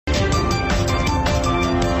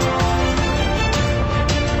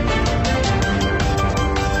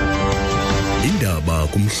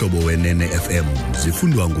zomhlobo wenene FM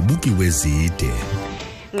zifundwa ngubuki wezide.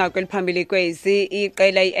 Ngakweli phambili kwezi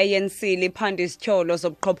iqela i-ANC liphanda izityholo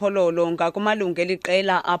zobuqhophololo ngakumalungu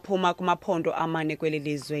eliqela aphuma kumaphondo amane kweli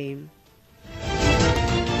lizwe.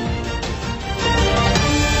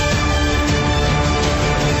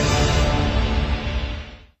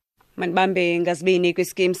 Manibambe ngazibini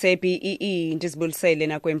kwiskimi se-BEE ndizibulisele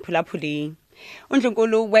nakwemphulaphuli.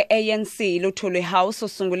 Undlunkulu we-ANC luthuli House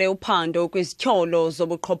usungule uphando kwizityholo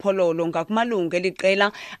zobuqhophololo ngakumalungu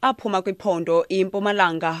eliqela aphuma kwiphondo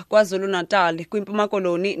iMpumalanga, KwaZulu-Natal, kwiMpuma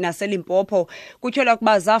Koloni naseLimpopo. Kutyholwa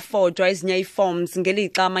ukuba zafojwa ezinye iforms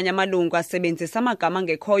ngelixa amanye amalungu asebenzisa amagama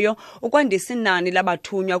angekhoyo ukwandisa inani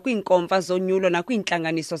labathunywa kwiinkomfa zonyulo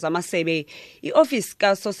nakwiintlanganiso zamasebe. Iofisi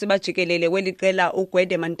kasosiba jikelele weliqela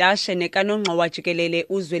uGwede Mantashe nekanongxowa jikelele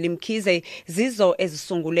uZweli Mkhize zizo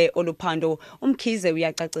ezisungule oluphando. Umkhize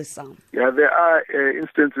uyacacisa. Yeah, there are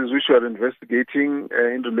instances which we are investigating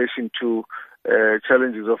in relation to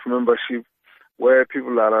challenges of membership where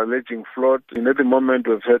people are alleging fraud. And at the moment,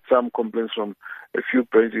 we've had some complaints from a few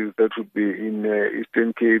branches that would be in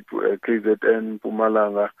Eastern Cape, KZN,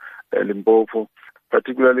 Mpumalanga, Limpopo,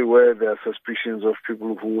 particularly where there are suspicions of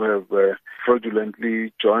people who have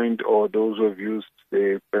fraudulently joined or those who have used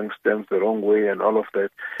the bank stamps the wrong way and all of that.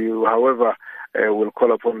 However, we'll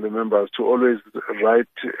call upon the members to always write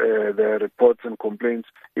their reports and complaints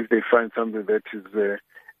if they find something that is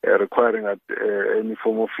requiring any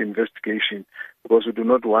form of investigation, because we do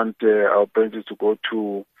not want our branches to go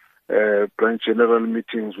to branch general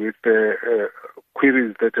meetings with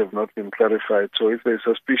queries that have not been clarified. So if there's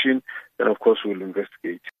suspicion, then of course we'll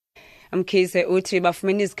investigate. Mkhize uthi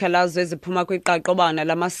bafumene izikhalazo eziphuma kwiqaqobana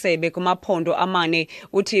lamasebe kumaphondo amane,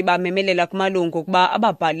 uthi bamemelela kumalungu ukuba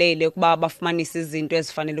ababhalele ukuba bafumanise izinto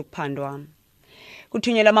ezifanele ukuphandwa.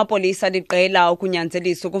 Kuthunyelwa amapolisa liqela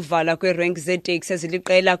ukunyanzelisa ukuvala kweerenki zeeteksi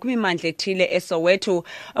eziliqela kwimimandla ethile eSoweto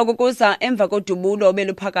okukuza emva kodubulo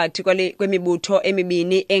obeluphakathi kwemibutho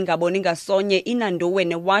emibini engaboni ngasonye inanduwe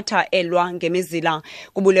newatha elwa ngemizila.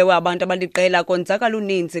 Kubulewe abantu abaliqela konzakala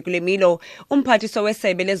uninzi kule milo. Umphathiso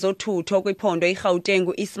wesebe lezothutho kwiphondo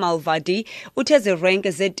iGauteng Ismail Vadi uthe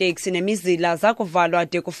zirenki zeeteksi nemizila zakuvalwa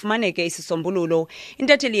de kufumaneke isisombululo.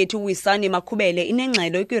 Intatheli yethu Wisani Makhubele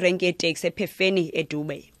inengxelo kwirenki yeeteksi ePhefeni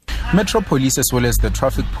Dubai. Metro Police as well as the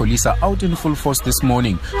traffic police are out in full force this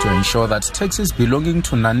morning to ensure that taxis belonging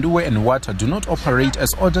to Nanduwe and Wata do not operate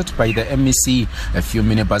as ordered by the MEC. A few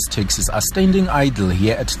minibus taxis are standing idle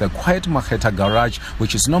here at the Quiet Maheta garage,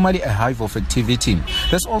 which is normally a hive of activity.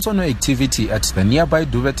 There's also no activity at the nearby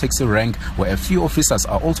Dube taxi rank, where a few officers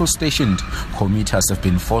are also stationed. Commuters have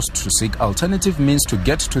been forced to seek alternative means to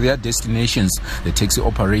get to their destinations. The taxi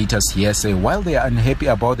operators here say while they are unhappy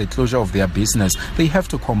about the closure of their business, they have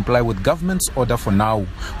to comply with government's order for now.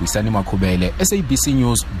 Wisani Makhubele, SABC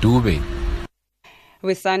News, Dube.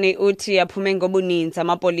 Wisani uthi aphume ngobuninzi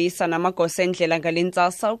amapolisa namagosa endlela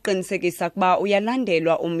ngalentsasa uqinisekisa kuba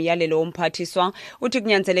uyalandelwa umyalelo womphathiswa. Uthi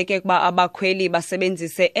kunyanzeleke kuba abakhweli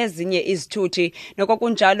basebenzise ezinye izithuthi,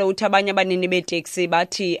 nokokunjalo uthi abanye abanini beeteksi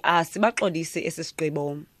bathi asibaxolisi esi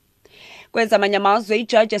sigqibo. Kwezamanye amazwe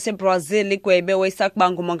ijaji yaseBrazil igwebe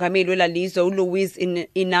owayesakuba ngumongameli welalizwe uLuiz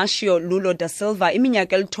Inácio Lula da Silva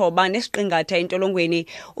iminyaka 9 nesiqingatha entolongweni.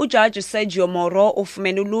 Ujaji Sergio Moro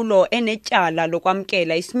ufumene uLulo enetyala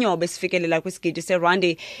lokwamkela isinyobo esifikelela kwisigidi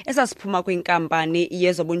serandi esasiphuma kwinkampani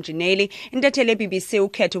yezobunjineli. Intatheli BBC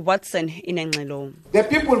uKate Watson inengxelo. The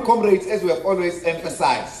people, comrades, as we have always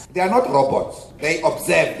emphasized, they are not robots. They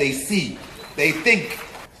observe, they see, they think.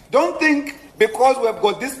 Don't think because we have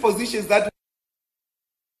got these positions that...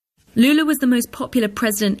 Lula was the most popular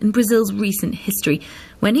president in Brazil's recent history.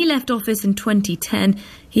 When he left office in 2010,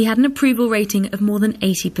 he had an approval rating of more than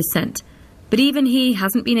 80%. But even he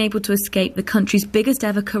hasn't been able to escape the country's biggest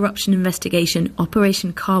ever corruption investigation,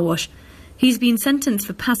 Operation Car Wash. He's been sentenced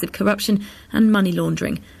for passive corruption and money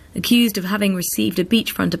laundering, accused of having received a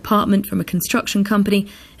beachfront apartment from a construction company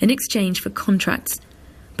in exchange for contracts.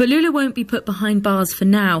 But Lula won't be put behind bars for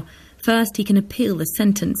now. First, he can appeal the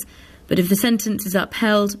sentence. But if the sentence is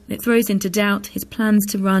upheld, it throws into doubt his plans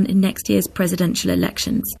to run in next year's presidential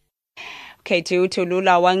elections. Kate uthi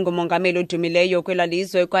Lula wangumongameli odumileyo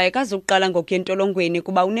kwelalizwe kwaye kazuqala ngokuyentolongweni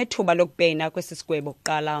kuba unethuba lokubhena kwesisigwebo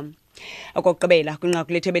kuqala. Okokugqibela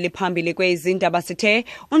kwinqaku lethu eliphambili kwezindaba sithe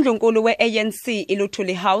undlunkulu we-ANC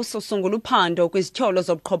iluthuli House usungula uphando kwizityholo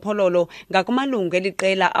zobuqhophololo ngakumalungu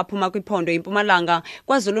eliqela aphuma kwiphondo iMpumalanga,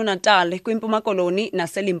 KwaZulu-Natal, kwiMpuma Koloni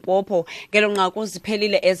naseLimpopo. Ngelo nqaku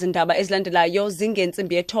ziphelile ezindaba ezilandelayo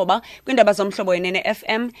zingentsimbi yethoba kwindaba zomhlobo wenene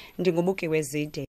FM. Ndingubuki wezide.